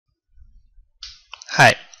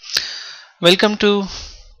Welcome to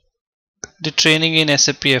the training in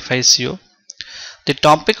SAP FICO. The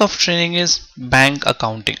topic of training is bank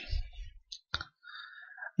accounting.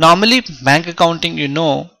 Normally, bank accounting, in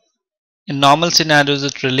normal scenarios,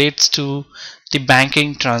 it relates to the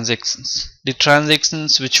banking transactions, the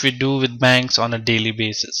transactions which we do with banks on a daily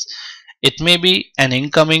basis. It may be an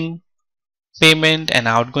incoming payment, an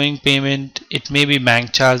outgoing payment, it may be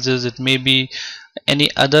bank charges, it may be any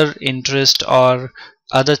other interest or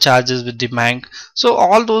other charges with the bank. So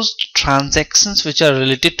all those transactions which are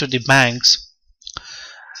related to the banks,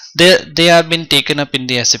 they are been taken up in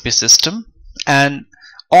the SAP system, and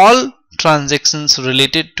all transactions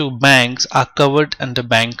related to banks are covered under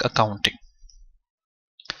bank accounting.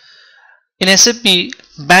 In SAP,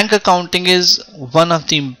 bank accounting is one of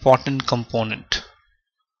the important component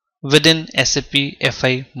within SAP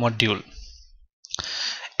FI module.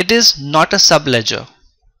 It is not a sub-ledger.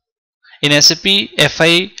 In SAP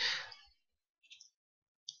FI,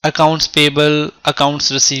 accounts payable,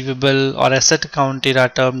 accounts receivable or asset accounted are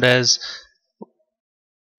termed as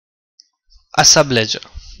a sub-ledger.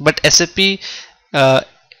 But SAP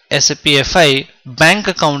FI bank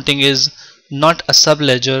accounting is not a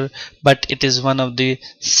sub-ledger, but it is one of the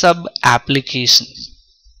sub-applications.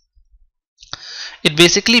 It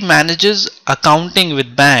basically manages accounting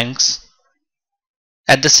with banks.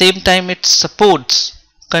 At the same time, it supports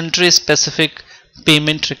country-specific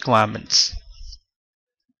payment requirements.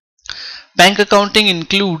 Bank accounting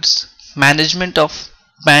includes management of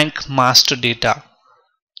bank master data,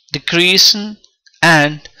 the creation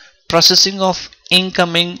and processing of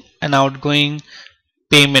incoming and outgoing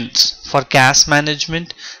payments for cash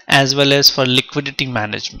management as well as for liquidity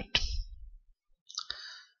management.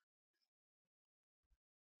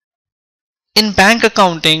 In bank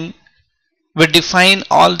accounting, we define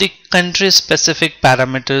all the country specific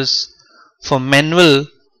parameters for manual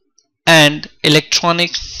and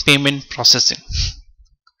electronic payment processing,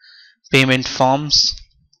 payment forms,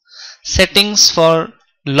 settings for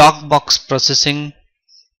lockbox processing,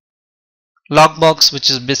 lockbox which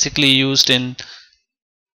is basically used in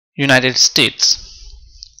United States.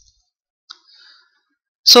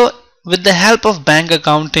 So with the help of bank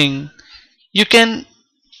accounting, you can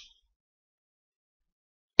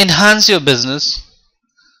enhance your business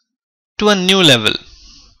to a new level.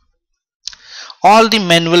 All the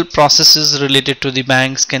manual processes related to the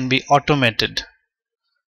banks can be automated.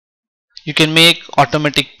 You can make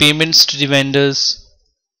automatic payments to the vendors.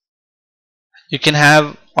 You can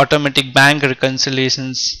have automatic bank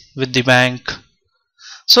reconciliations with the bank.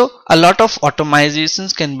 So a lot of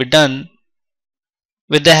automizations can be done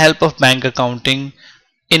with the help of bank accounting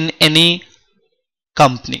in any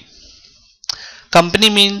company.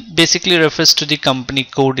 Company basically refers to the company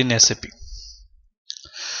code in SAP.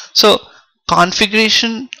 So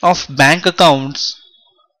configuration of bank accounts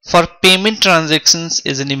for payment transactions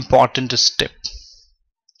is an important step.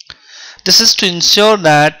 This is to ensure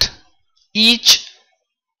that each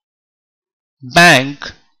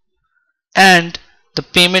bank and the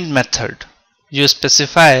payment method you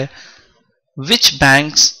specify which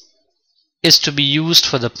banks is to be used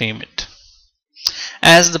for the payment,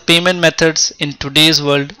 as the payment methods in today's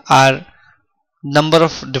world are number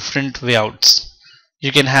of different payouts.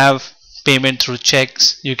 You can have payment through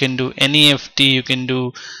checks, you can do NEFT, you can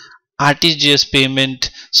do RTGS payment.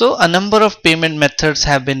 So a number of payment methods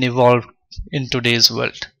have been evolved in today's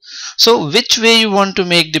world. So which way you want to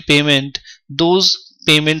make the payment, those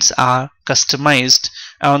payments are customized,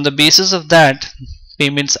 and on the basis of that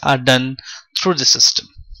payments are done through the system.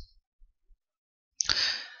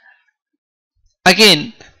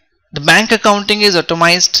 Again, the bank accounting is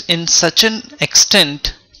automized in such an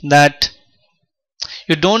extent that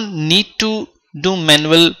you don't need to do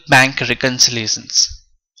manual bank reconciliations.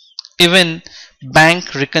 Even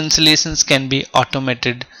bank reconciliations can be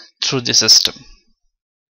automated through the system.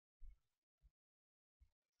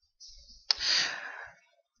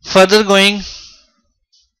 Further going,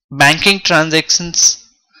 banking transactions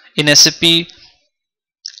in SAP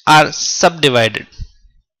are subdivided.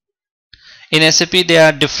 In SAP there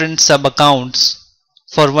are different sub accounts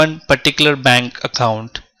for one particular bank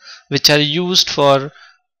account which are used for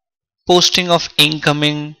posting of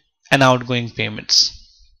incoming and outgoing payments.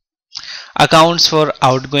 Accounts for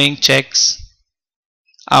outgoing checks,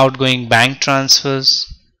 outgoing bank transfers,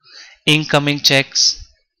 incoming checks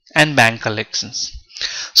and bank collections.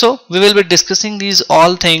 So we will be discussing these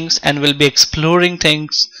all things and will be exploring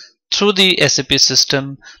things through the SAP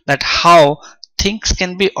system, that how things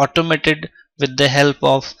can be automated with the help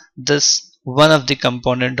of this one of the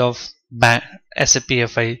component of SAP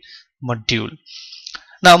FI module.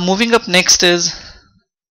 Now moving up next is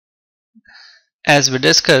as we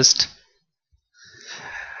discussed.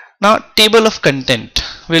 Now, table of content.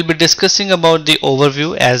 We'll be discussing about the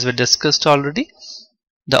overview as we discussed already.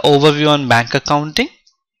 The overview on bank accounting,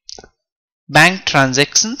 bank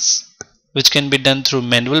transactions, which can be done through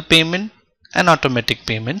manual payment and automatic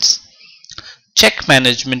payments. Check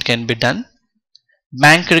management can be done.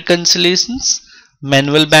 Bank reconciliations,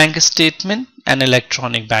 manual bank statement and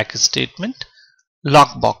electronic bank statement.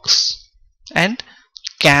 Lockbox and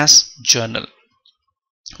cash journal.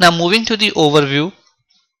 Now moving to the overview,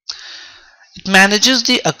 it manages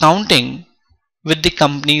the accounting with the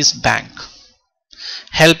company's bank,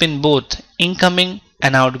 help in both incoming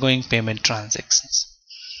and outgoing payment transactions.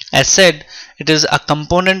 As said, it is a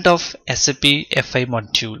component of SAP FI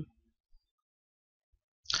module.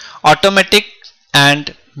 Automatic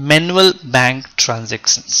and manual bank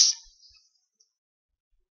transactions.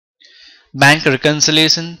 Bank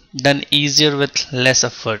reconciliation done easier with less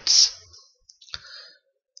efforts.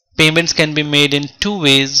 Payments can be made in two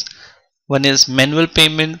ways. One is manual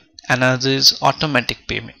payment, another is automatic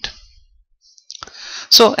payment.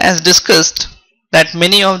 So as discussed, that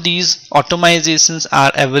many of these automizations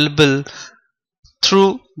are available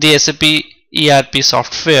through the SAP ERP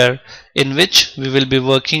software, in which we will be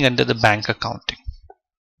working under the bank accounting.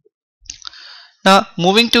 Now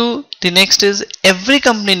moving to the next is, every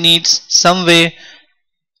company needs some way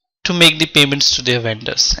to make the payments to their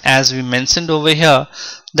vendors. As we mentioned over here,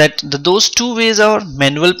 that those two ways are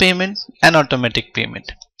manual payment and automatic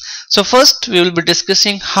payment. So first we will be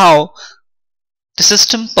discussing how the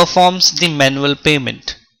system performs the manual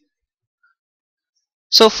payment.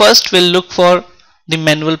 So first we'll look for the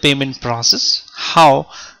manual payment process, how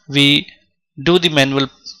we do the manual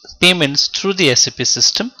payments through the SAP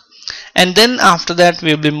system, and then after that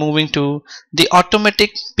we will be moving to the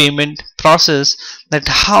automatic payment process, that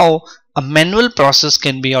how a manual process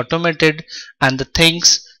can be automated and the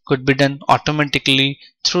things could be done automatically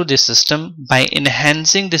through the system by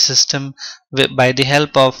enhancing the system by the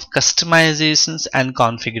help of customizations and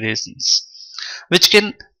configurations, which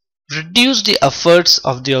can reduce the efforts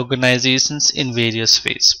of the organizations in various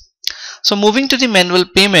ways. So moving to the manual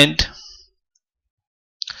payment,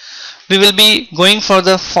 we will be going for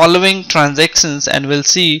the following transactions and we'll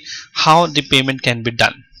see how the payment can be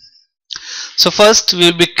done. So first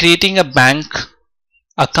we will be creating a bank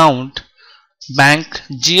account, bank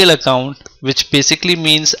GL account, which basically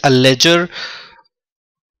means a ledger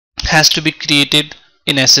has to be created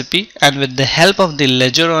in SAP, and with the help of the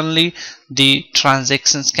ledger only the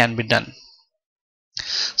transactions can be done.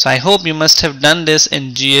 So I hope you must have done this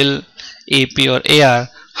in GL, AP or AR,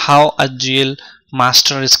 how a GL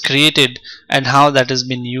master is created and how that has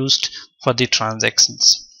been used for the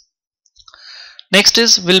transactions. Next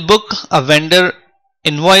is, we'll book a vendor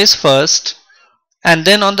invoice first, and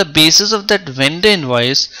then on the basis of that vendor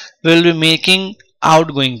invoice we'll be making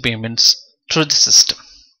outgoing payments through the system.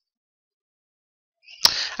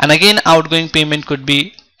 And again, outgoing payment could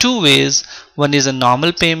be two ways. One is a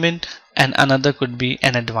normal payment and another could be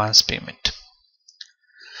an advance payment.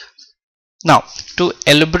 Now to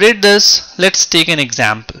elaborate this, let's take an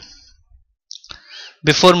example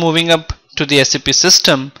before moving up to the SAP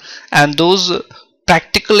system, and those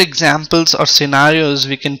practical examples or scenarios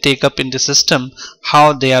we can take up in the system,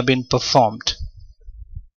 how they have been performed.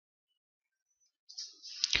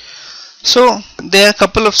 So there are a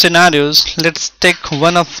couple of scenarios. Let's take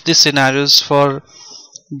one of the scenarios for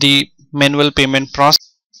the manual payment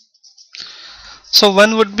process. So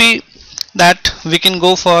one would be that we can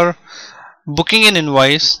go for booking an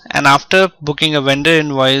invoice, and after booking a vendor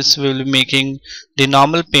invoice we will be making the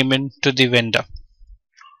normal payment to the vendor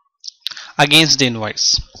against the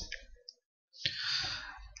invoice.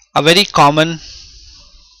 A very common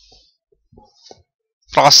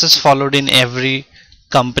process followed in every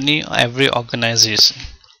company or every organization.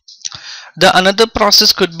 The another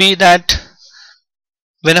process could be that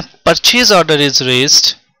when a purchase order is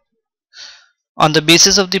raised, on the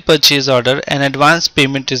basis of the purchase order an advance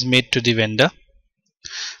payment is made to the vendor.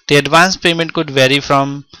 The advance payment could vary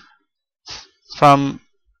from 10%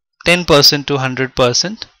 to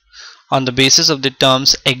 100% on the basis of the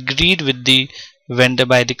terms agreed with the vendor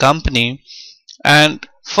by the company. And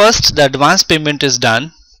first the advance payment is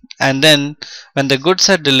done, and then when the goods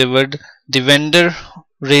are delivered the vendor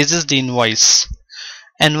raises the invoice,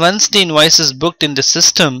 and once the invoice is booked in the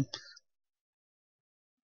system,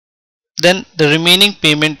 then the remaining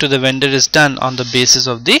payment to the vendor is done on the basis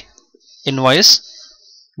of the invoice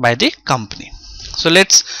by the company. So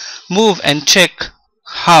let's move and check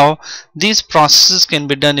how these processes can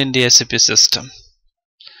be done in the SAP system.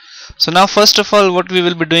 So now first of all what we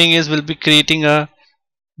will be doing is we'll be creating a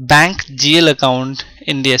bank GL account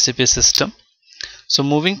in the SAP system. So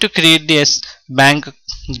moving to create the bank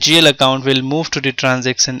GL account, we'll move to the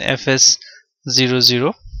transaction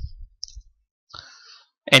FS00,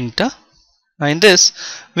 enter. Now in this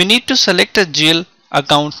we need to select a GL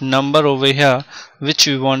account number over here which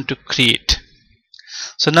we want to create.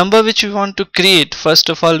 So number which we want to create, first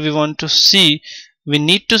of all we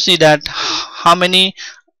need to see that how many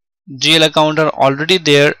GL account are already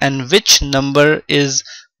there and which number is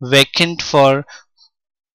vacant for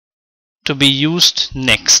to be used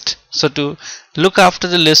next. So to look after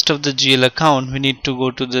the list of the GL account, we need to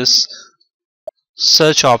go to this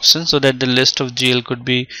search option so that the list of GL could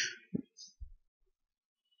be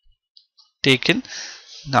taken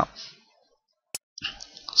now.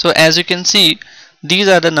 So as you can see, these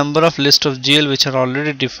are the number of list of GL which are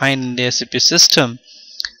already defined in the SAP system,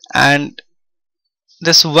 and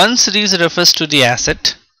this one series refers to the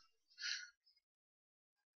asset.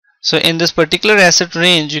 So in this particular asset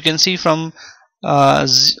range, you can see from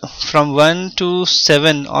 1 to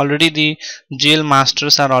 7 already the GL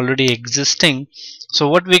masters are already existing. So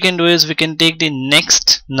what we can do is we can take the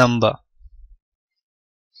next number.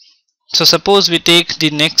 So suppose we take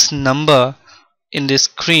the next number in this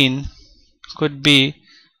screen, could be,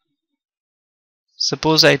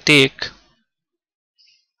 suppose I take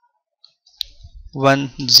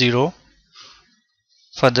 10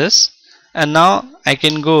 for this, and now I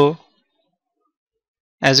can go,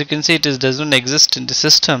 as you can see it doesn't exist in the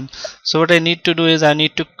system. So what I need to do is I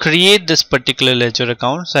need to create this particular ledger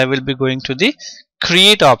account. So I will be going to the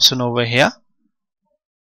create option over here.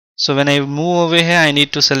 So when I move over here, I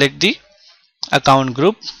need to select the account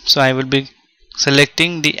group. So I will be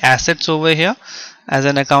selecting the assets over here as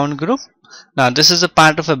an account group. Now this is a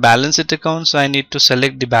part of a balance sheet account, so I need to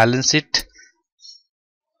select the balance sheet,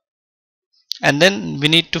 and then we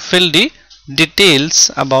need to fill the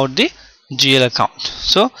details about the GL account.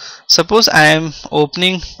 So suppose I am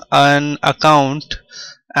opening an account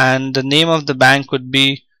and the name of the bank could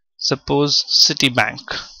be, suppose, Citibank,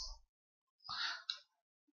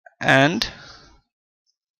 and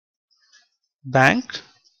bank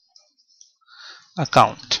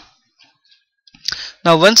account.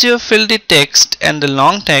 Now once you have filled the text and the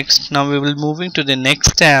long text, now we will moving to the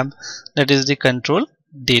next tab, that is the control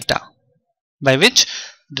data, by which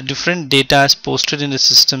the different data is posted in the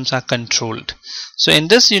systems are controlled. So in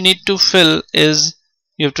this you need to fill is,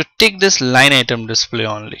 you have to take this line item display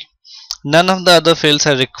only. None of the other fields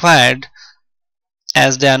are required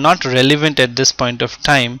as they are not relevant at this point of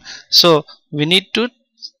time. So we need to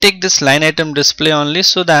take this line item display only,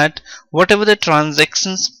 so that whatever the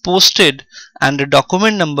transactions posted and the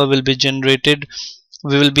document number will be generated,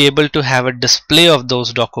 we will be able to have a display of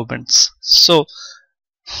those documents. So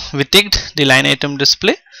we ticked the line item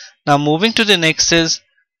display. Now moving to the next is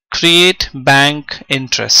create bank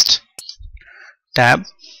interest tab.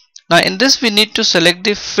 Now in this we need to select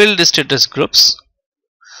the filled status groups.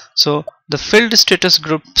 So the filled status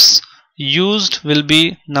groups used will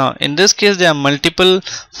be, now in this case there are multiple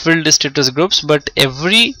filled status groups, but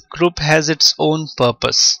every group has its own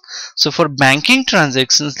purpose. So for banking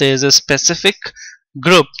transactions there is a specific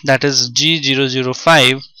group, that is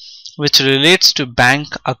G005, which relates to bank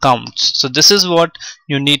accounts. So this is what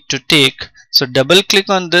you need to take. So double click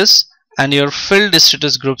on this and your filled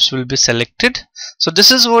status groups will be selected. So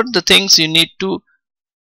this is what the things you need to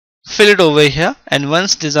fill it over here, and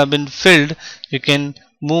once these have been filled you can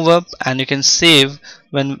move up and you can save.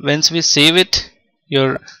 Once we save it,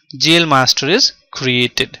 your GL master is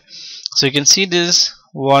created. So you can see this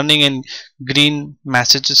warning and green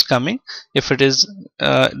messages coming. If it is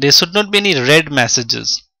there should not be any red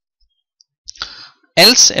messages,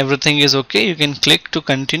 else everything is okay. You can click to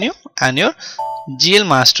continue and your GL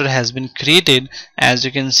master has been created. As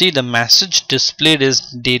you can see, the message displayed is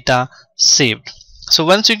data saved. So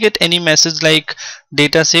once you get any message like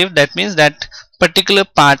data saved, that means that particular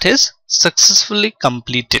part is successfully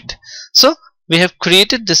completed. So we have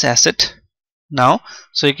created this asset now.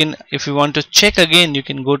 So you can, if you want to check again, you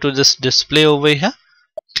can go to this display over here,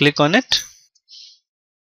 click on it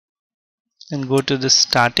and go to this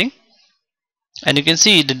starting, and you can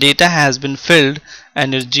see the data has been filled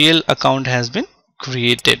and your GL account has been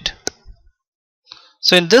created.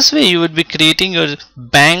 So in this way you would be creating your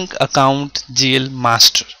bank account GL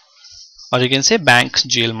master, or you can say bank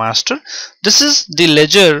GL master. This is the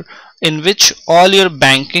ledger in which all your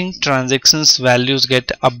banking transactions values get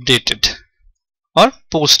updated or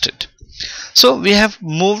posted. So we have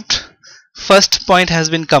moved, first point has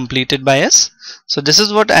been completed by us. So this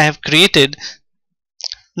is what I have created.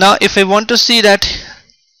 Now if I want to see that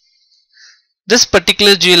this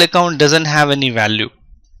particular GL account doesn't have any value,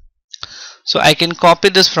 So I can copy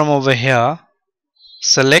this from over here,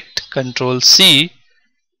 select Control C.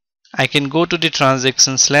 I can go to the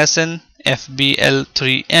transactions lesson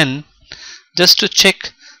FBL3N just to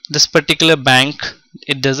check this particular bank.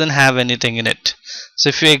 It doesn't have anything in it. So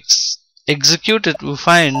if you execute it, we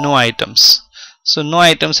find no items. So no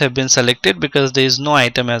items have been selected because there is no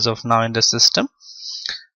item as of now in the system.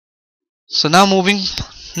 So now moving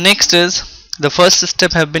next is the first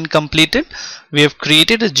step have been completed. We have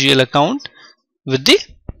created a GL account with the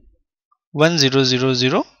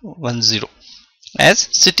 100010 as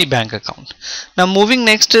Citibank account. Now moving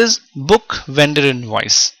next is book vendor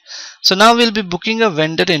invoice. So now we'll be booking a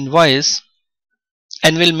vendor invoice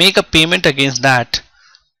and we'll make a payment against that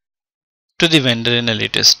to the vendor in a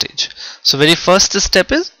later stage. So very first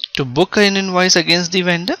step is to book an invoice against the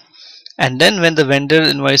vendor, and then when the vendor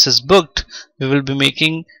invoice is booked, we will be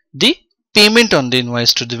making the payment on the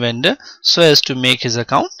invoice to the vendor so as to make his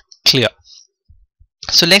account clear.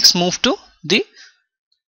 So let's move to the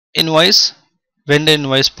invoice, vendor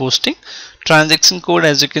invoice posting. Transaction code,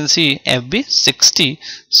 as you can see, FB60.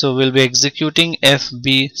 So we'll be executing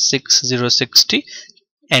FB6060.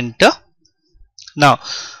 Enter. Now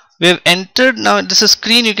we have entered. Now this is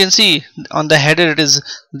screen. You can see on the header it is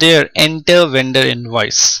there, enter vendor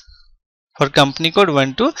invoice for company code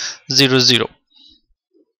 1200.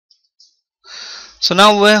 So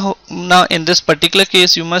now in this particular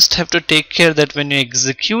case, you must have to take care that when you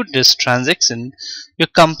execute this transaction, your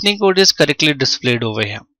company code is correctly displayed over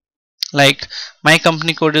here. Like my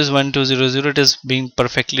company code is 1200, it is being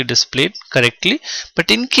perfectly displayed correctly.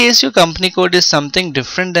 But in case your company code is something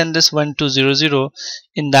different than this 1200,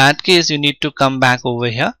 in that case you need to come back over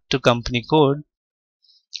here to company code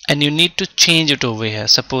and you need to change it over here.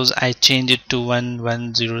 Suppose I change it to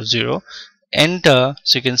 1100. Enter.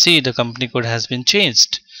 So you can see the company code has been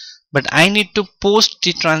changed, but I need to post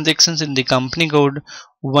the transactions in the company code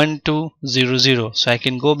 1200. So I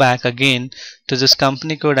can go back again to this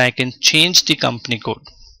company code. I can change the company code.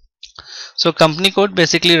 So company code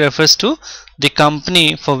basically refers to the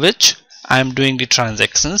company for which I am doing the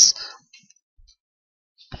transactions.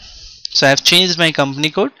 So I have changed my company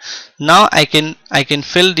code. Now I can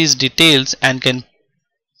fill these details and can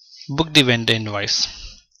book the vendor invoice.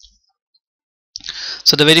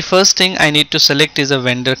 So the very first thing I need to select is a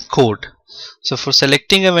vendor code. So for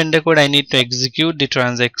selecting a vendor code, I need to execute the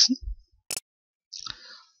transaction.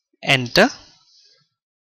 Enter.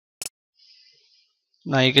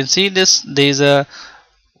 Now you can see this, there is a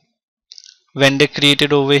vendor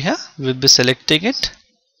created over here. We'll be selecting it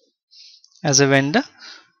as a vendor.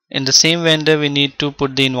 In the same vendor, we need to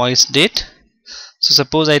put the invoice date. So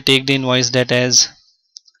suppose I take the invoice date as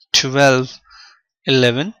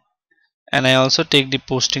 12/11, and I also take the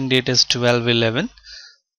posting date as 12/11.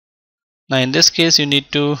 Now in this case, you need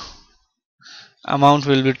to, amount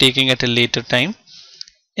will be taking at a later time.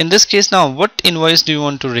 In this case, now what invoice do you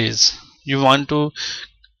want to raise? You want to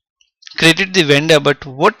credit the vendor, but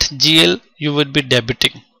what GL you would be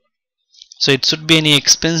debiting? So it should be any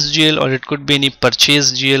expense GL or it could be any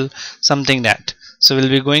purchase GL, something that. So we'll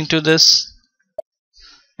be going to this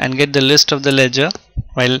and get the list of the ledger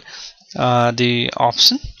while the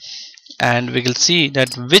option, and we will see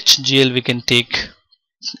that which GL we can take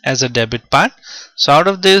as a debit part. So out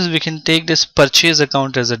of this we can take this purchase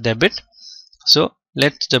account as a debit. So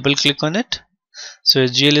let's double click on it. So a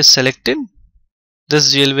GL is selected.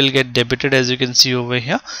 This GL will get debited, as you can see over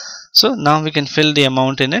here. So now we can fill the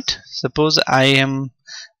amount in it. Suppose I am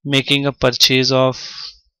making a purchase of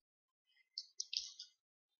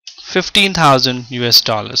 15,000 US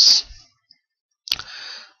dollars.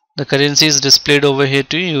 The currency is displayed over here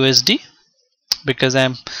to USD because I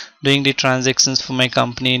am doing the transactions for my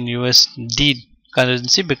company in USD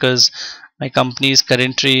currency, because my company's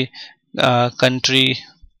country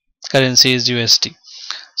currency is USD.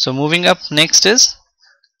 So moving up, next is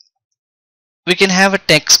we can have a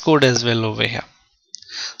tax code as well over here.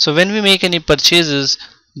 So when we make any purchases,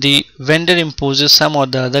 the vendor imposes some or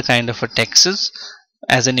the other kind of a taxes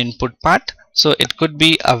as an input part. So it could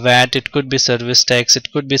be a VAT, it could be service tax,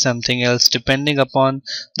 it could be something else, depending upon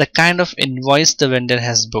the kind of invoice the vendor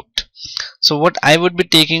has booked. So what I would be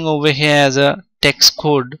taking over here as a tax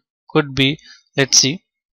code could be, let's see,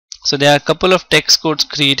 so there are a couple of tax codes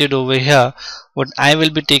created over here. What I will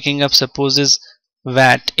be taking up, suppose, is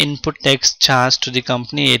VAT, input tax charge to the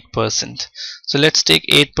company 8%. So let's take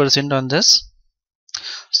 8% on this.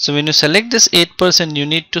 So when you select this 8%, you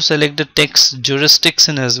need to select the tax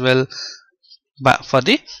jurisdiction as well for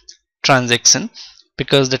the transaction,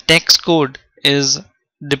 because the tax code is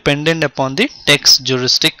dependent upon the tax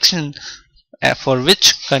jurisdiction for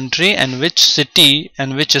which country and which city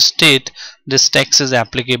and which state this tax is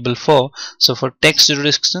applicable for. So for tax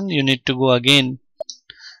jurisdiction you need to go again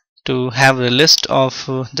to have the list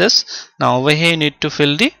of this. Now over here you need to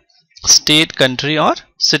fill the state, country or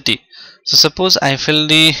city. So suppose I fill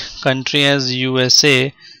the country as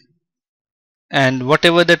USA, and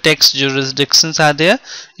whatever the tax jurisdictions are there,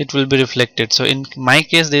 it will be reflected. So in my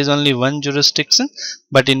case there is only one jurisdiction,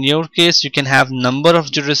 but in your case you can have number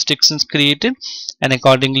of jurisdictions created, and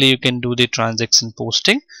accordingly you can do the transaction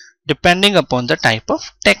posting depending upon the type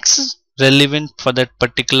of taxes relevant for that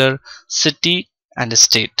particular city and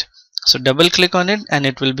state. So double click on it and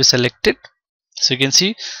it will be selected. So you can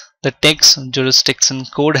see the tax jurisdiction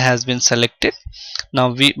code has been selected.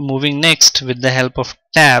 Now we moving next with the help of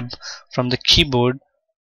tab from the keyboard,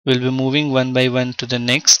 we'll be moving one by one to the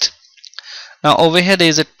next. Now over here there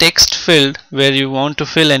is a text field where you want to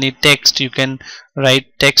fill any text. You can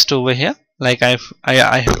write text over here, like I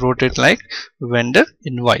wrote it like vendor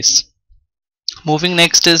invoice. Moving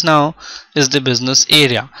next is the business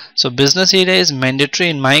area. So business area is mandatory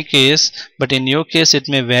in my case, but in your case it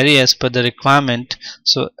may vary as per the requirement.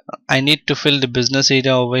 So I need to fill the business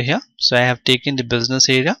area over here. So I have taken the business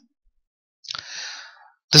area.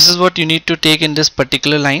 This is what you need to take in this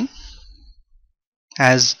particular line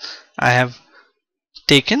as I have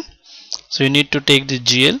taken. So you need to take the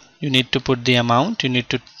GL, you need to put the amount, you need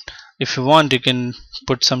to, if you want you can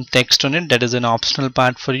put some text on it, that is an optional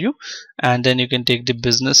part for you, and then you can take the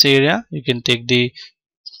business area, you can take the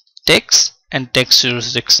tax and tax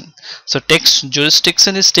jurisdiction. So tax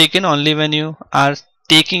jurisdiction is taken only when you are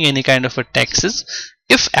taking any kind of a taxes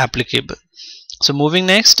if applicable. So moving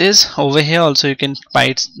next is over here also you can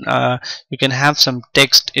you can have some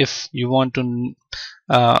text if you want to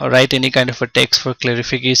write any kind of a text for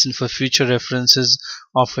clarification for future references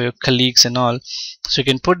of your colleagues and all. So you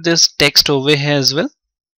can put this text over here as well.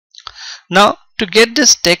 Now to get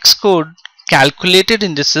this text code calculated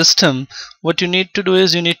in the system, what you need to do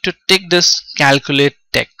is you need to tick this calculate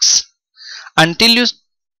text. Until you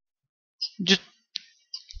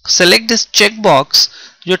select this checkbox,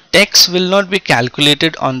 your tax will not be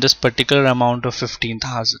calculated on this particular amount of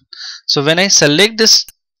 15,000. So when I select this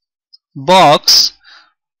box,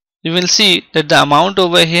 you will see that the amount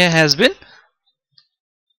over here has been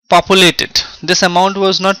populated. This amount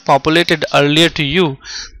was not populated earlier to you,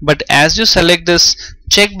 but as you select this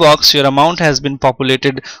checkbox, your amount has been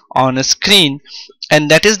populated on a screen,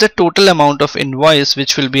 and that is the total amount of invoice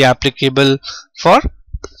which will be applicable for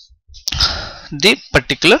the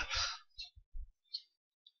particular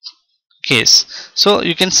case. So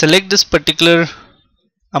you can select this particular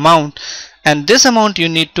amount, and this amount you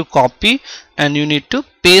need to copy and you need to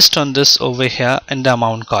paste on this over here in the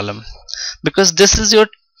amount column, because this is your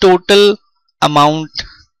total amount,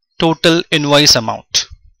 total invoice amount.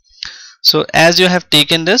 So as you have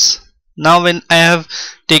taken this, now when I have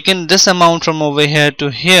taken this amount from over here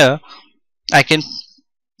to here, I can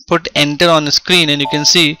put enter on the screen and you can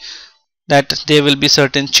see that there will be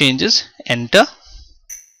certain changes. Enter.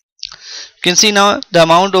 You can see now the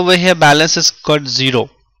amount over here balance has got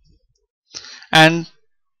 0, and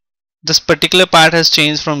this particular part has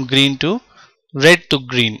changed from green to red to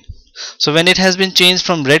green. So when it has been changed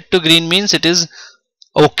from red to green means it is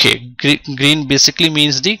okay. Green basically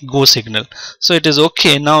means the go signal. So it is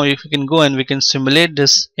okay. Now if we can go and we can simulate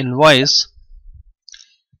this invoice.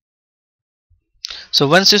 So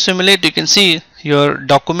once you simulate, you can see your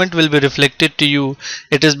document will be reflected to you.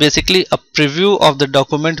 It is basically a preview of the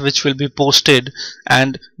document which will be posted,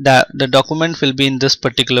 and the document will be in this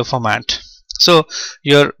particular format. So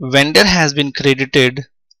your vendor has been credited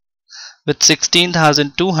with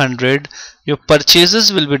 16,200. Your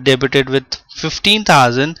purchases will be debited with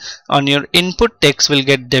 15,000. On your input tax will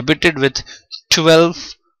get debited with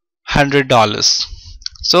 $1,200.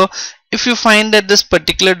 So if you find that this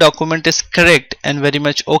particular document is correct and very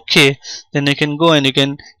much okay, then you can go and you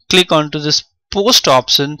can click onto this post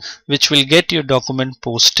option, which will get your document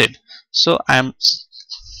posted. So I'm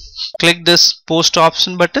click this post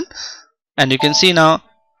option button, and you can see now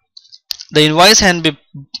the invoice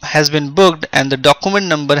has been booked and the document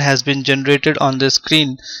number has been generated on the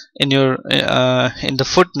screen in your in the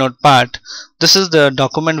footnote part. This is the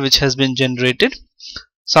document which has been generated.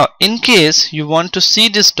 So in case you want to see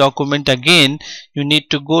this document again, you need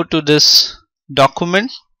to go to this document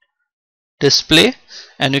display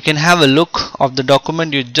and you can have a look of the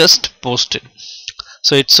document you just posted.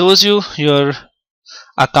 So it shows you your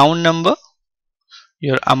account number,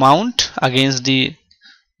 your amount against the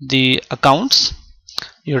accounts,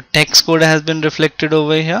 your text code has been reflected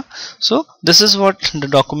over here. So this is what the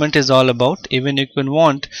document is all about. Even if you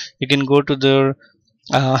want, you can go to the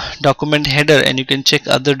document header and you can check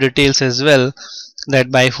other details as well,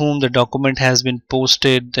 that by whom the document has been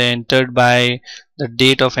posted, the entered by, the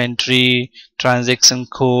date of entry, transaction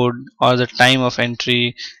code or the time of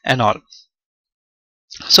entry and all.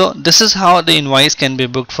 So this is how the invoice can be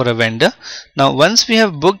booked for a vendor. Now once we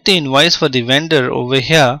have booked the invoice for the vendor over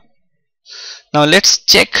here, now let's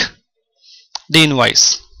check the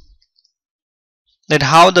invoice, that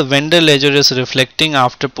how the vendor ledger is reflecting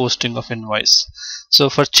after posting of invoice. So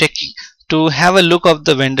for checking, to have a look of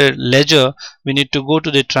the vendor ledger, we need to go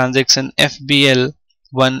to the transaction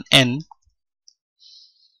FBL1N.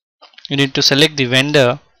 You need to select the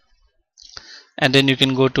vendor and then you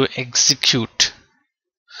can go to execute.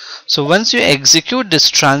 So once you execute this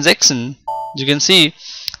transaction, you can see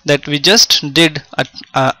that we just did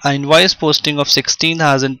a invoice posting of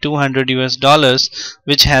 $16,200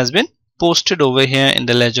 which has been posted over here in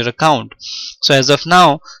the ledger account. So as of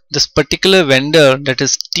now, this particular vendor, that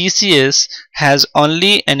is TCS, has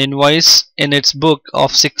only an invoice in its book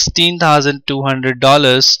of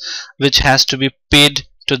 $16,200 which has to be paid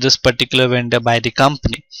to this particular vendor by the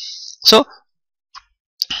company. So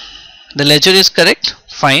the ledger is correct,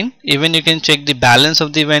 fine. Even you can check the balance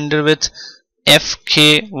of the vendor with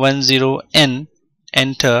FK10N,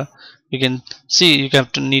 enter. You can see you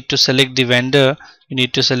have to need to select the vendor, you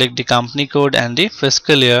need to select the company code and the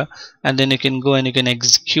fiscal year, and then you can go and you can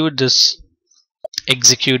execute this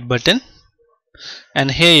execute button,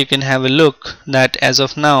 and here you can have a look that as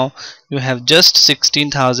of now you have just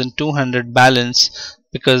 16,200 balance,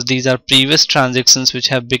 because these are previous transactions which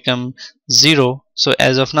have become 0. So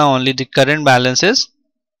as of now only the current balance is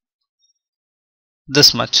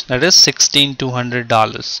this much, that is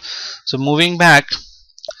 $16,200. So moving back,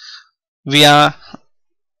 we are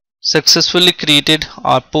successfully created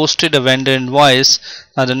or posted a vendor invoice.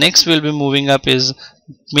 Now the next we'll be moving up is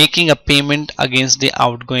making a payment against the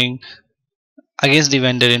outgoing, against the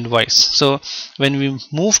vendor invoice. So when we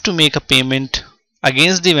move to make a payment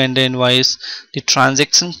against the vendor invoice, the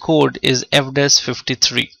transaction code is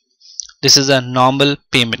F-53. This is a normal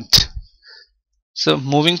payment. So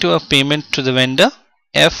moving to a payment to the vendor,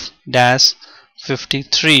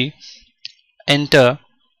 F-53, enter.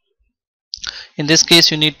 In this case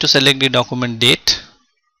you need to select the document date.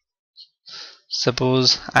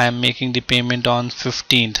 Suppose I am making the payment on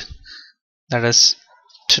 15th, that is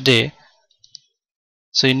today.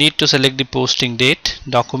 So you need to select the posting date,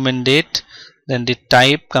 document date, then the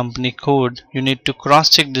type, company code. You need to cross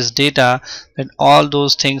check this data that all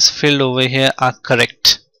those things filled over here are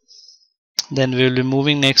correct. Then we will be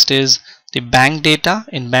moving next is the bank data.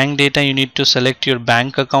 In bank data you need to select your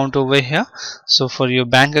bank account over here. So for your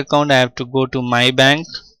bank account I have to go to my bank.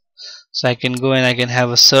 So I can go and I can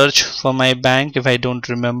have a search for my bank if I don't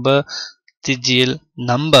remember the GL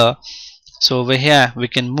number. So over here we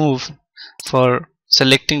can move for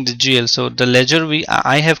selecting the GL. So the ledger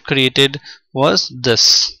I have created was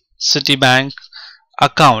this Citibank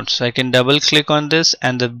account. So I can double click on this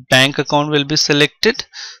and the bank account will be selected.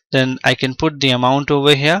 Then I can put the amount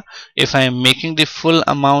over here. If I am making the full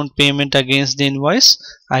amount payment against the invoice,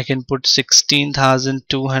 I can put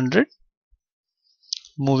 16,200.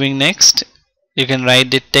 Moving next, you can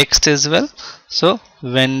write the text as well. So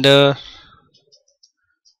vendor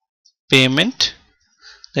payment,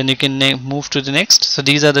 then you can move to the next. So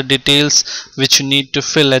these are the details which you need to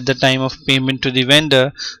fill at the time of payment to the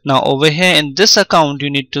vendor. Now over here in this account you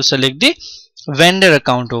need to select the vendor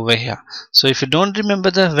account over here. So if you don't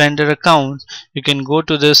remember the vendor account, you can go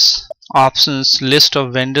to this options, list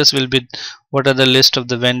of vendors will be what are the list of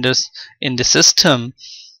the vendors in the system,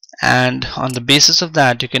 and on the basis of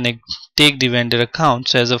that you can take the vendor account.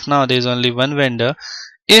 So as of now there is only one vendor.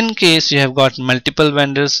 In case you have got multiple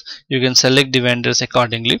vendors, you can select the vendors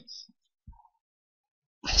accordingly.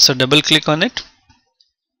 So double click on it,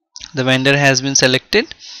 the vendor has been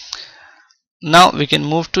selected. Now we can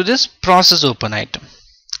move to this process open item.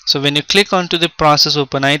 So when you click onto the process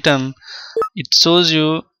open item, it shows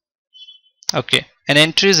you, okay, an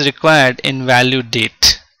entry is required in value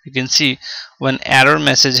date. You can see one error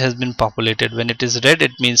message has been populated. When it is red,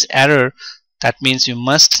 it means error. That means you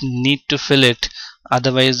must need to fill it,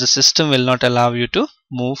 otherwise the system will not allow you to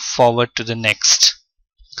move forward to the next.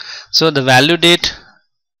 So the value date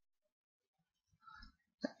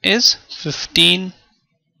is 15.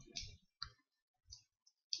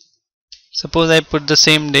 Suppose I put the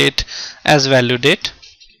same date as value date,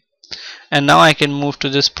 and now I can move to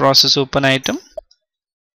this process open item,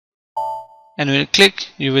 and when you click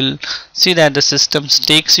you will see that the system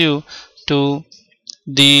takes you to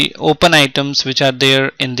the open items which are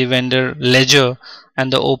there in the vendor ledger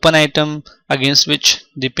and the open item against which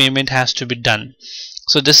the payment has to be done.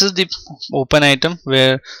 So this is the open item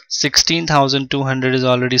where 16,200 is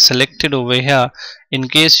already selected over here. In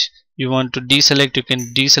case you want to deselect, you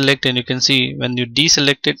can deselect, and you can see when you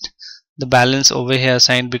deselect it, the balance over here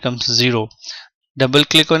sign becomes 0. Double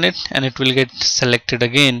click on it and it will get selected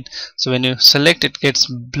again. So when you select, it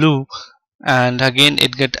gets blue and again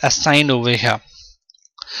it get assigned over here.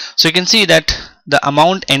 So you can see that the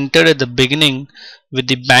amount entered at the beginning with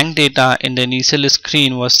the bank data in the initial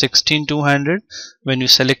screen was 16,200. When you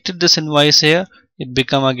selected this invoice here, it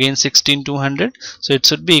become again 16,200. So it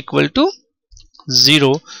should be equal to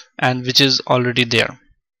 0, and which is already there.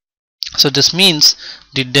 So this means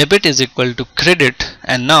the debit is equal to credit,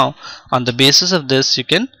 and now on the basis of this you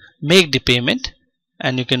can make the payment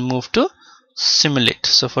and you can move to simulate.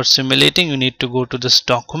 So for simulating, you need to go to this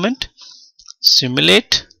document,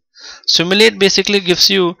 simulate. Simulate basically gives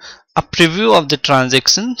you a preview of the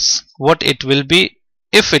transactions, what it will be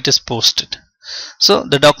if it is posted. So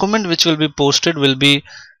the document which will be posted will be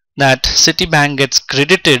that Citibank gets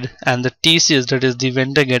credited and the TCS, that is the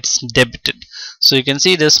vendor, gets debited. So you can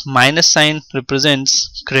see this minus sign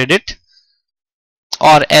represents credit,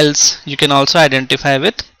 or else you can also identify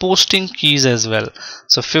with posting keys as well.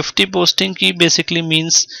 So 50 posting key basically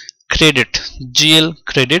means credit, GL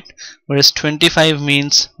credit, whereas 25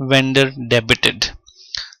 means vendor debited.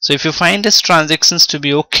 So if you find these transactions to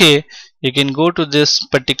be okay, you can go to this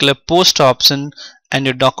particular post option and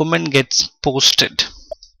your document gets posted.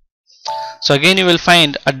 So again you will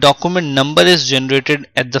find a document number is generated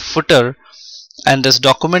at the footer, and this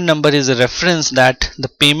document number is a reference that the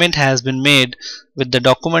payment has been made with the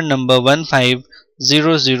document number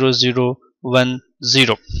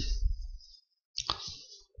 15000010.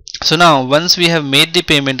 So now once we have made the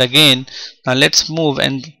payment again, now let's move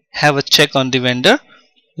and have a check on the vendor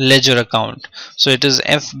ledger account. So it is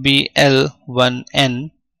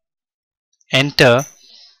FBL1N, enter.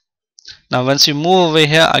 Now once you move over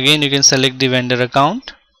here, again you can select the vendor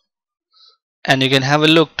account and you can have a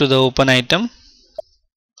look to the open item.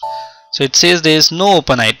 So it says there is no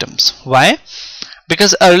open items. Why?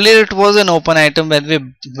 Because earlier it was an open item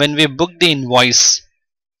when we booked the invoice,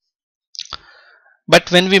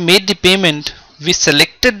 but when we made the payment we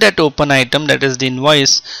selected that open item, that is the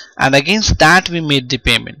invoice, and against that we made the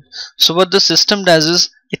payment. So what the system does is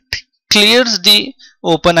it clears the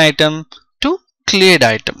open item to cleared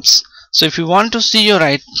items. So if you want to see your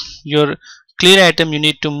cleared item, you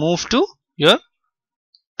need to move to your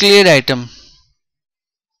cleared item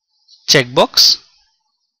checkbox.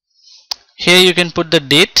 Here you can put the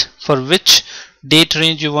date, for which date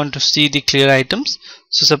range you want to see the clear items.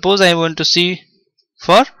 So suppose I want to see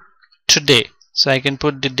for today, so I can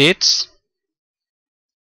put the dates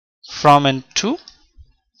from and to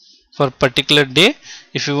for particular day.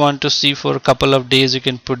 If you want to see for a couple of days, you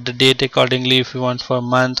can put the date accordingly. If you want for a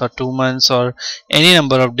month or 2 months or any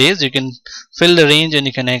number of days, you can fill the range and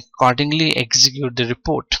you can accordingly execute the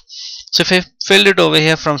report. So if I filled it over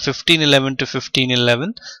here from 1511 to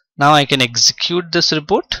 1511, now I can execute this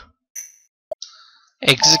report.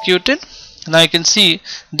 Executed. Now you can see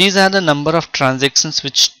these are the number of transactions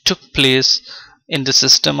which took place in the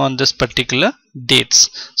system on this particular dates.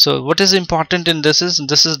 So what is important in this is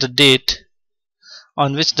the date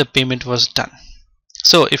on which the payment was done.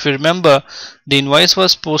 So if you remember, the invoice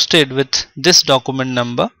was posted with this document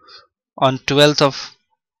number on 12th of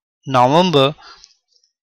November,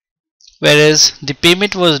 whereas the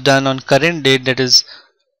payment was done on current date, that is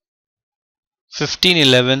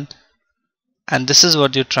 1511, and this is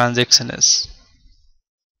what your transaction is.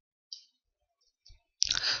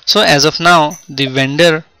 So as of now the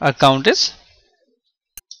vendor account is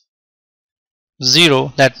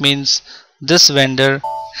 0. That means this vendor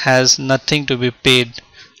has nothing to be paid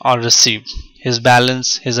or received. His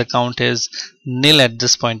balance, his account is nil at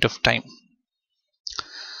this point of time.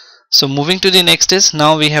 So moving to the next is,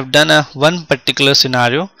 now we have done one particular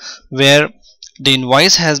scenario where the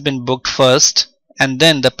invoice has been booked first and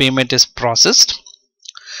then the payment is processed.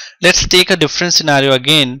 Let's take a different scenario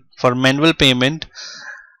again for manual payment.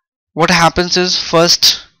 What happens is,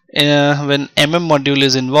 first when module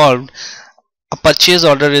is involved, a purchase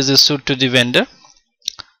order is issued to the vendor.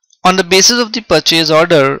 On the basis of the purchase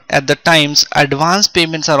order, at the times advance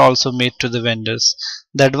payments are also made to the vendors.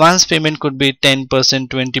 The advance payment could be 10%, 20%,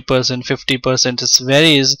 50%. It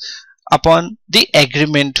varies upon the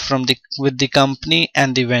agreement with the company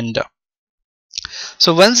and the vendor.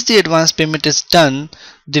 So once the advance payment is done,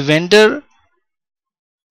 the vendor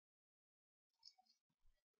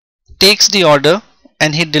takes the order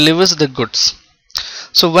and he delivers the goods.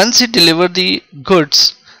 So once he delivered the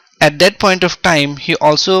goods, at that point of time he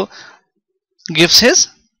also gives his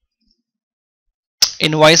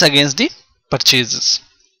invoice against the purchases.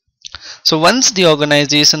 So once the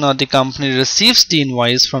organization or the company receives the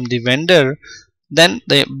invoice from the vendor, then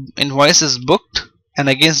the invoice is booked, and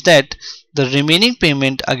against that the remaining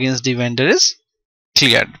payment against the vendor is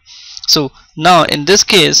cleared. So now in this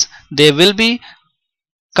case there will be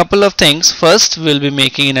couple of things. First, we will be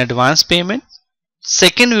making an advance payment.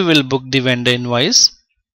 Second, we will book the vendor invoice.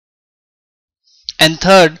 And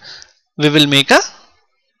third, we will make a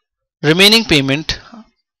remaining payment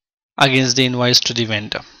against the invoice to the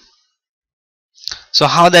vendor. So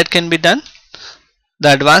how that can be done?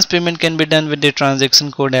 The advance payment can be done with the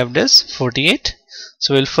transaction code FDES48.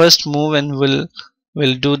 So we'll first move and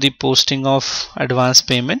we'll do the posting of advance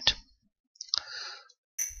payment.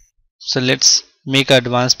 So let's make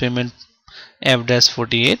advance payment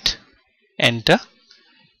FDES48. Enter.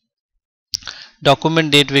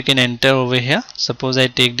 Document date we can enter over here. Suppose I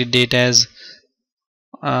take the date as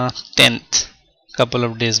 10th, couple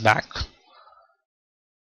of days back.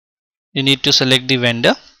 You need to select the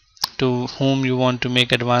vendor to whom you want to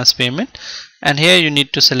make advance payment, and here you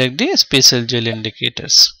need to select the special GL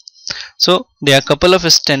indicators. So there are a couple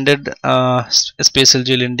of standard special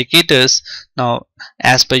GL indicators. Now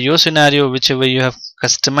as per your scenario, whichever you have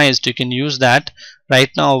customized, you can use that. Right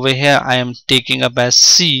now over here I am taking up as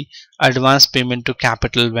C, advance payment to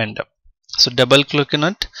capital vendor. So double click on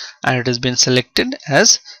it and it has been selected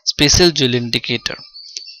as special GL indicator.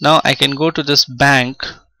 Now I can go to this bank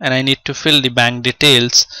and I need to fill the bank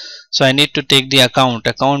details. So I need to take the account.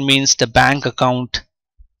 Account means the bank account,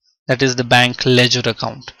 that is the bank ledger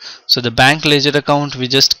account. So the bank ledger account we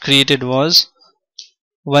just created was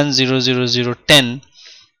 100010.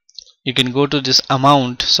 You can go to this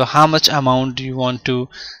amount. So how much amount do you want to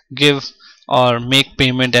give or make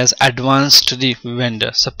payment as advance to the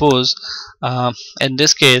vendor? Suppose in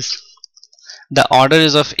this case the order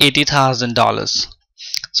is of $80,000.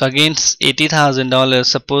 So against $80,000,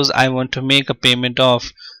 suppose I want to make a payment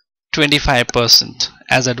of 25%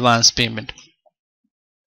 as advance payment.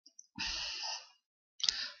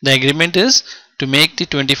 The agreement is to make the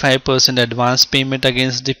 25% advance payment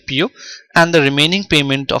against the PO, and the remaining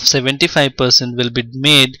payment of 75% will be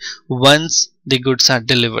made once the goods are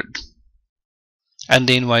delivered and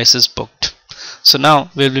the invoice is booked. So now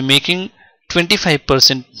we will be making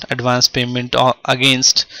 25% advance payment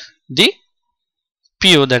against the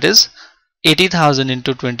PO, that is 80,000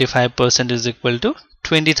 into 25% is equal to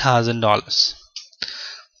 $20,000.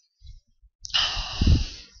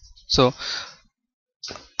 So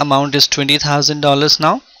amount is $20,000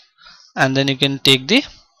 now, and then you can take the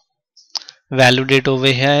value date over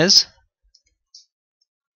here as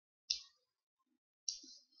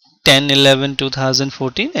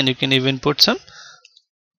 10/11/2014, and you can even put some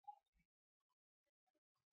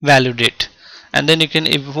value date, and then you can,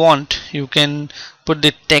 if you want, you can put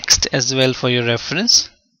the text as well for your reference,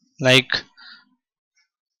 like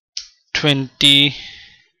 20%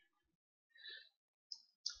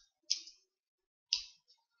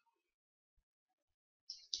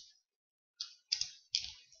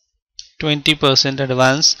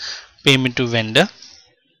 advance payment to vendor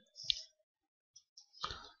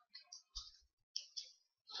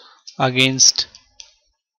against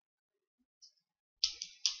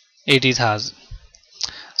 80,000.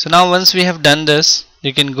 So now once we have done this,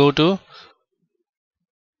 you can go to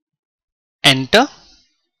enter.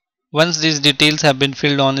 Once these details have been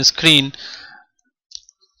filled on the screen,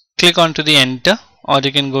 click onto the enter, or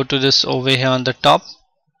you can go to this over here on the top,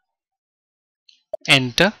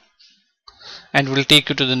 enter, and will take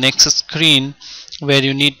you to the next screen where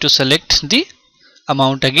you need to select the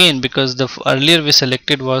amount again, because the earlier we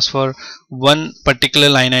selected was for one particular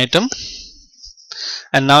line item,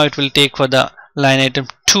 and now it will take for the line item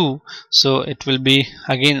 2. So it will be,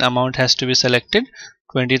 again, amount has to be selected,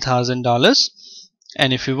 $20,000,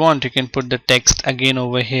 and if you want, you can put the text again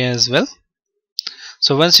over here as well.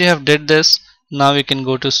 So once you have did this, now you can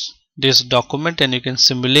go to this document and you can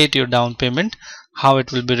simulate your down payment, how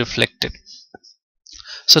it will be reflected.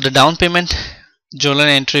 So the down payment journal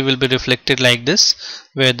entry will be reflected like this,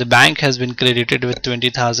 where the bank has been credited with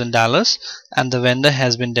 $20,000 and the vendor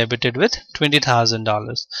has been debited with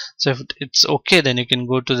 $20,000. So if it's okay, then you can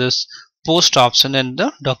go to this post option and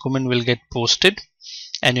the document will get posted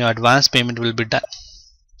and your advance payment will be done.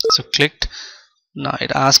 So clicked. Now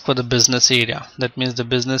it asks for the business area. That means the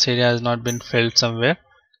business area has not been filled somewhere.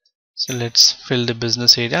 So let's fill the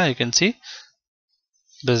business area. You can see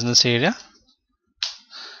business area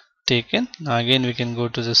taken. Now again we can go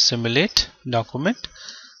to the simulate document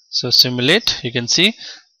So simulate, you can see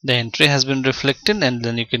the entry has been reflected, and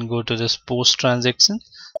then you can go to this post transaction.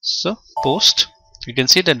 So post, you can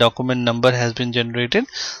see the document number has been generated.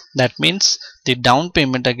 That means the down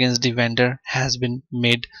payment against the vendor has been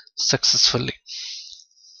made successfully.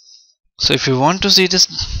 So if you want to see this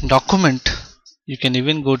document, you can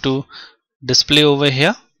even go to display over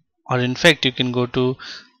here, or in fact you can go to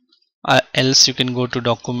else you can go to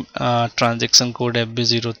transaction code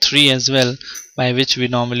FB03 as well, by which we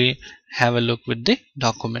normally have a look with the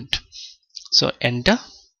document. So enter,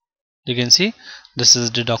 you can see this is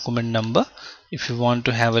the document number. If you want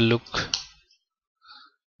to have a look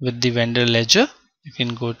with the vendor ledger, you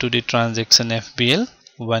can go to the transaction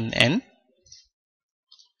FBL1N,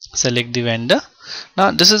 select the vendor. Now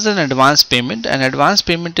this is an advance payment, and advance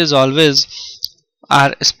payment is always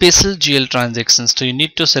our special GL transactions. So you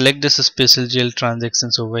need to select this special GL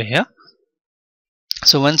transactions over here.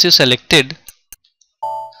 So once you selected,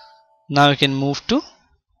 now you can move to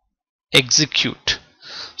execute.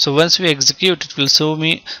 So once we execute, it will show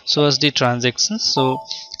us the transactions. So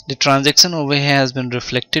the transaction over here has been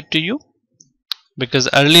reflected to you, because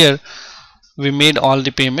earlier we made all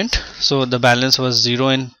the payment, so the balance was 0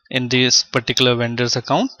 in this particular vendor's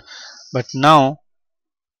account. But now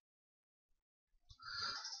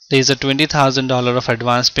there is a $20,000 of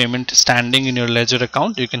advance payment standing in your ledger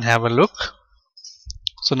account. You can have a look.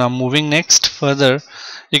 So now moving next further,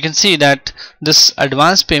 you can see that this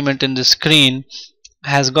advance payment in the screen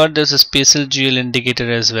has got this special GL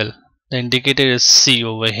indicator as well. The indicator is C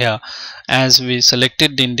over here, as we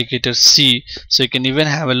selected the indicator C. So you can even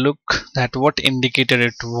have a look at what indicator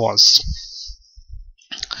it was.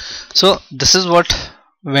 So this is what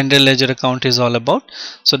vendor ledger account is all about.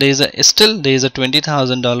 So there is a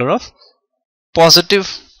 $20,000 of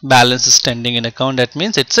positive balance standing in account. That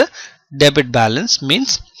means it's a debit balance,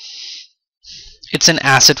 means it's an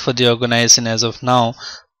asset for the organization as of now,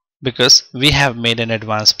 because we have made an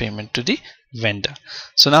advance payment to the vendor.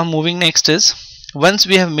 So now moving next is, once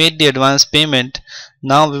we have made the advance payment,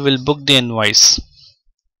 now we will book the invoice.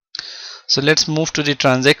 So let's move to the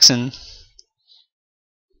transaction.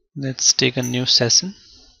 Let's take a new session.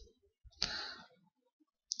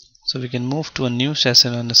 So we can move to a new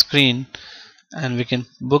session on the screen, and we can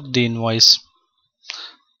book the invoice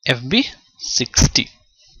FB60.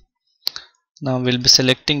 Now we'll be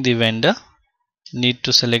selecting the vendor, need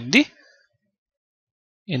to select the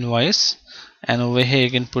invoice, and over here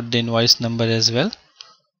you can put the invoice number as well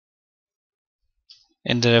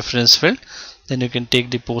in the reference field. Then you can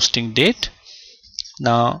take the posting date.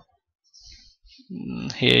 Now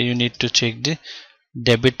here you need to check the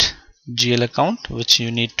debit GL account which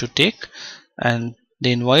you need to take, and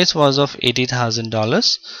the invoice was of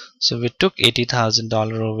 $80,000, so we took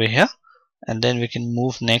 $80,000 over here. And then we can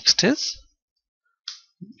move next is,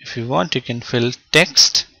 if you want, you can fill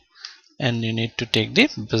text, and you need to take the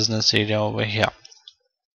business area over here.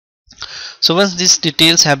 So once these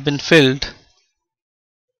details have been filled,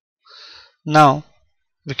 now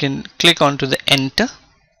we can click onto the enter,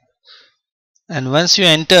 and once you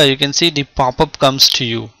enter, you can see the pop-up comes to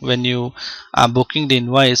you. When you are booking the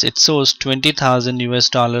invoice, it shows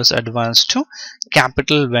 $20,000 advance to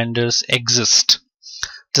capital vendors exist.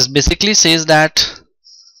 This basically says that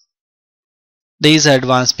there is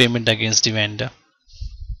advance payment against the vendor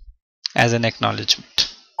as an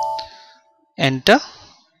acknowledgement. Enter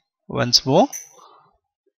once more,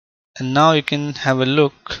 and now you can have a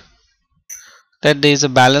look that there is a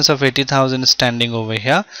balance of 80,000 standing over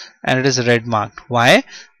here, and it is red marked. Why?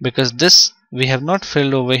 Because this we have not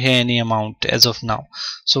filled over here any amount as of now.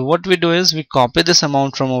 So what we do is we copy this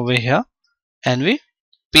amount from over here and we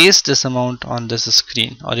paste this amount on this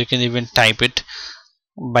screen, or you can even type it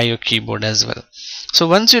by your keyboard as well. So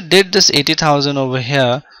once you did this 80,000 over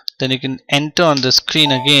here, then you can enter on the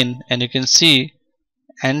screen again, and you can see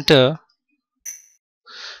enter.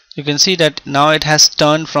 You can see that now it has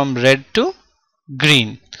turned from red to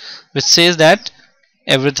green, which says that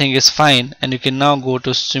everything is fine, and you can now go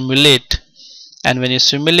to simulate, and when you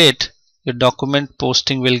simulate, your document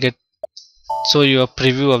posting will show you a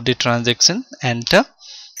preview of the transaction. Enter.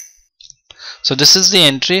 So this is the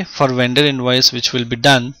entry for vendor invoice which will be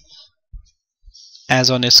done.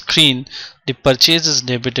 As on a screen, the purchase is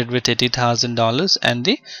debited with $80,000 and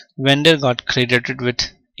the vendor got credited with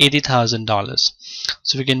 $80,000.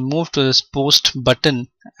 So we can move to this post button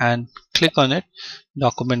and click on it.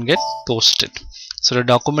 Document get posted. So the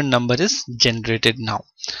document number is generated now.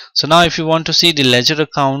 So now if you want to see the ledger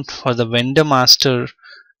account for the vendor master,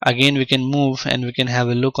 again we can move and we can have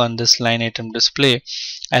a look on this line item display,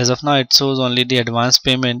 As of now it shows only the advance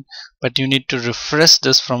payment, but you need to refresh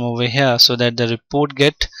this from over here so that the report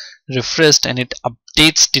get refreshed and it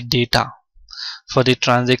updates the data for the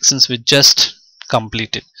transactions we just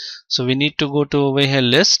completed. So we need to go to over here,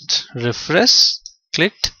 list, refresh,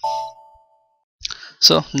 clicked.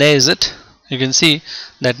 So there is it. You can see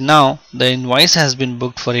that now the invoice has been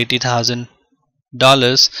booked for $80,000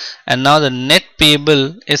 and now the net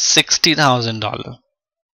payable is $60,000.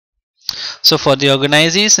 So for the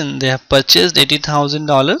organization, they have purchased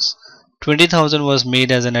 $80,000, $20,000 was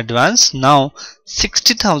made as an advance. Now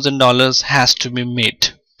 $60,000 has to be made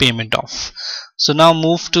payment of. So now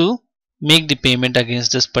move to make the payment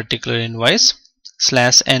against this particular invoice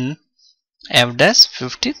 /n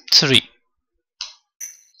F-53.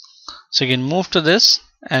 So you can move to this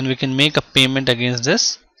and we can make a payment against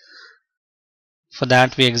this. For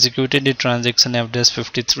that we executed the transaction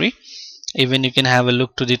F-53. Even you can have a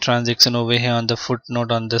look to the transaction over here on the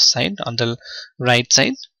footnote on this side, on the right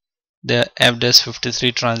side. The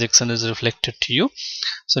F-53 transaction is reflected to you.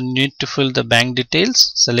 So you need to fill the bank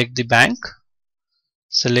details, select the bank,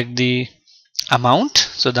 select the amount.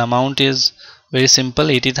 So the amount is very simple,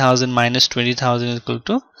 80,000 minus 20,000 is equal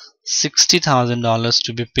to $60,000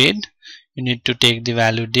 to be paid. You need to take the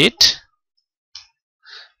value date,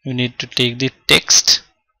 you need to take the text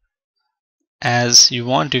as you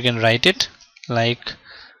want. You can write it like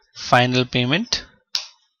final payment,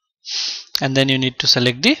 and then you need to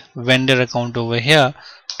select the vendor account over here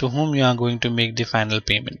to whom you are going to make the final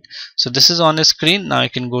payment. So this is on a screen. Now you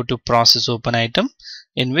can go to process open item,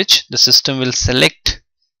 in which the system will select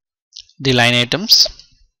the line items.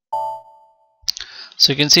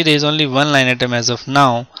 So you can see there is only one line item as of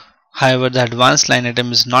now. However, the advanced line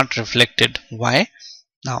item is not reflected. Why?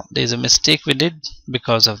 Now there is a mistake we did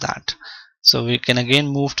because of that. So we can again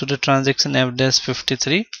move to the transaction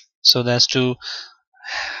F-53 so that's to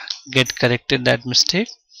get corrected that mistake.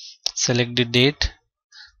 Select the date,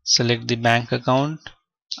 select the bank account,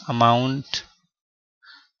 amount,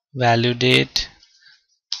 value date,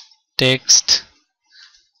 text,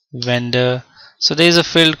 vendor. So there is a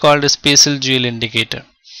field called a special GL indicator.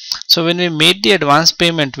 So when we made the advance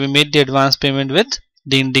payment, we made the advance payment with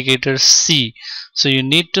the indicator C. So you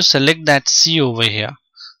need to select that C over here.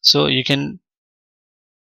 So you can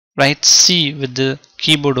write C with the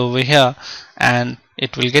keyboard over here and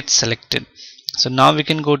it will get selected. So now we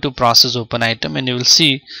can go to process open item and you will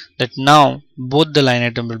see that now both the line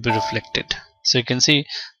item will be reflected. So you can see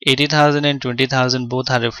 80,000 and 20,000 both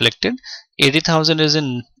are reflected.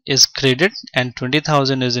 80,000 is credit and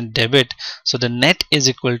 20,000 is in debit. So the net is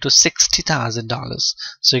equal to $60,000.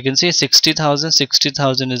 So you can see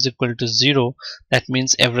 60,000 is equal to 0. That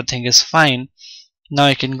means everything is fine. Now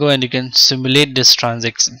you can go and you can simulate this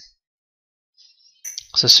transaction.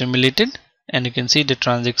 So simulated, and you can see the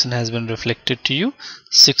transaction has been reflected to you.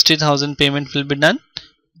 60,000 payment will be done,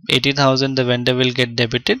 80,000 the vendor will get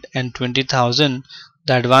debited, and 20,000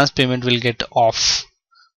 the advance payment will get off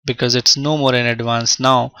because it's no more in advance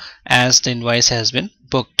now as the invoice has been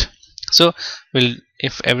booked. So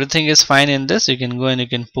if everything is fine in this, you can go and you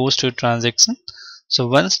can post your transaction. So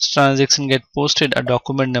once the transaction get posted, a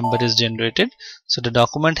document number is generated. So the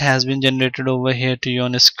document has been generated over here to you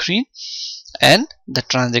on a screen and the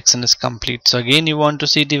transaction is complete. So again you want to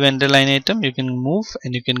see the vendor line item, you can move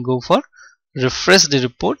and you can go for refresh the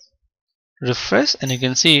report, refresh, and you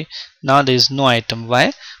can see now there is no item.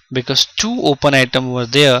 Why? Because two open items were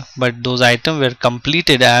there, but those items were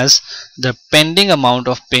completed as the pending amount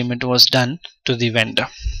of payment was done to the vendor.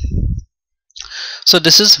 So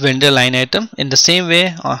this is vendor line item. In the same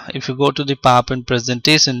way, if you go to the PowerPoint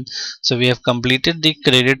presentation, so we have completed the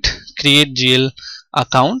create GL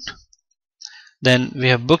account, then we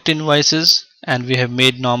have booked invoices and we have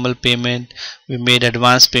made normal payment, we made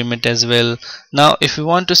advance payment as well. Now if you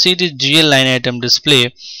want to see the GL line item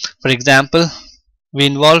display, for example we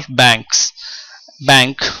involve bank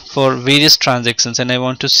for various transactions and I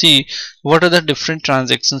want to see what are the different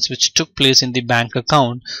transactions which took place in the bank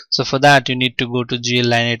account. So for that you need to go to GL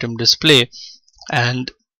line item display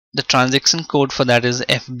and the transaction code for that is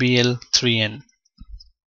FBL3N.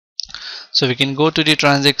 So we can go to the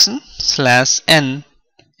transaction /n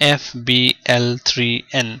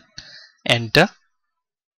FBL3N, enter.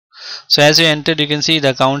 So as you entered, you can see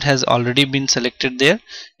the account has already been selected there.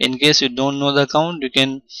 In case you don't know the account, you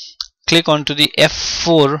can click onto the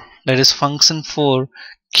F4, that is function 4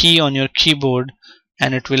 key on your keyboard,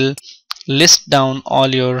 and it will list down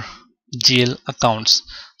all your GL accounts.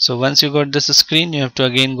 So once you got this screen, you have to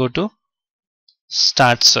again go to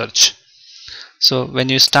start search. So when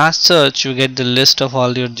you start search, you get the list of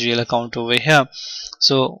all your GL account over here.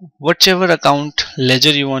 So whichever account ledger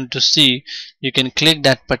you want to see, you can click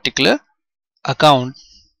that particular account,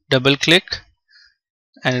 double click,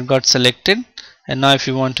 and it got selected. And now if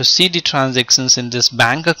you want to see the transactions in this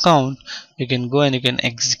bank account, you can go and you can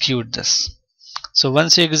execute this. So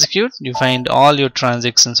once you execute, you find all your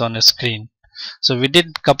transactions on your screen. So we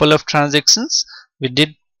did couple of transactions. We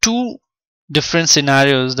did two different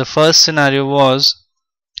scenarios. The first scenario was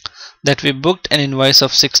that we booked an invoice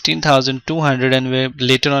of 16,200 and we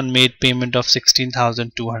later on made payment of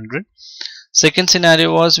 16,200. Second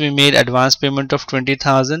scenario was we made advance payment of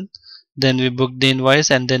 20,000, then we booked the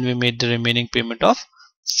invoice, and then we made the remaining payment of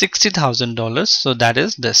 $60,000. So that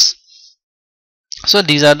is this. So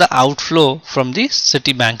these are the outflow from the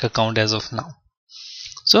Citibank account as of now.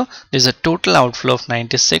 So there's a total outflow of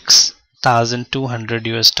 $96,200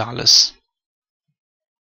 US.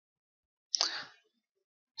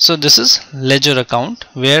 So this is ledger account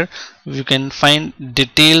where you can find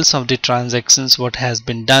details of the transactions, what has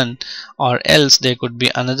been done, or else there could be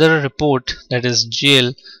another report, that is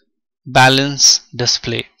GL balance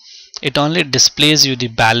display. It only displays you the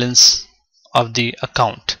balance of the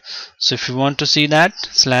account. So if you want to see that,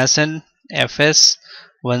 /n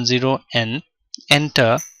fs10n,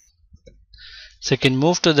 enter. So you can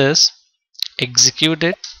move to this, execute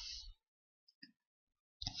it,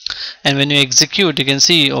 and when you execute, you can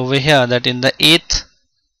see over here that in the 8th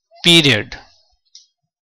period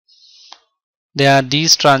there are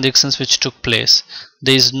these transactions which took place.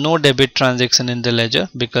 There is no debit transaction in the ledger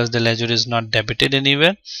because the ledger is not debited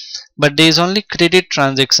anywhere, but there is only credit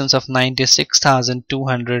transactions of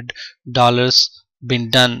 $96,200 been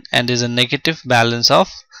done, and there is a negative balance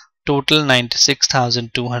of total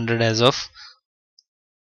 $96,200 as of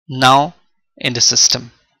now in the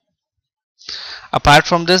system. Apart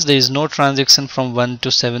from this, there is no transaction from 1 to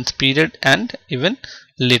 7th period and even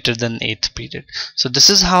later than 8th period. So this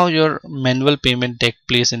is how your manual payment takes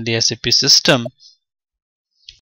place in the SAP system.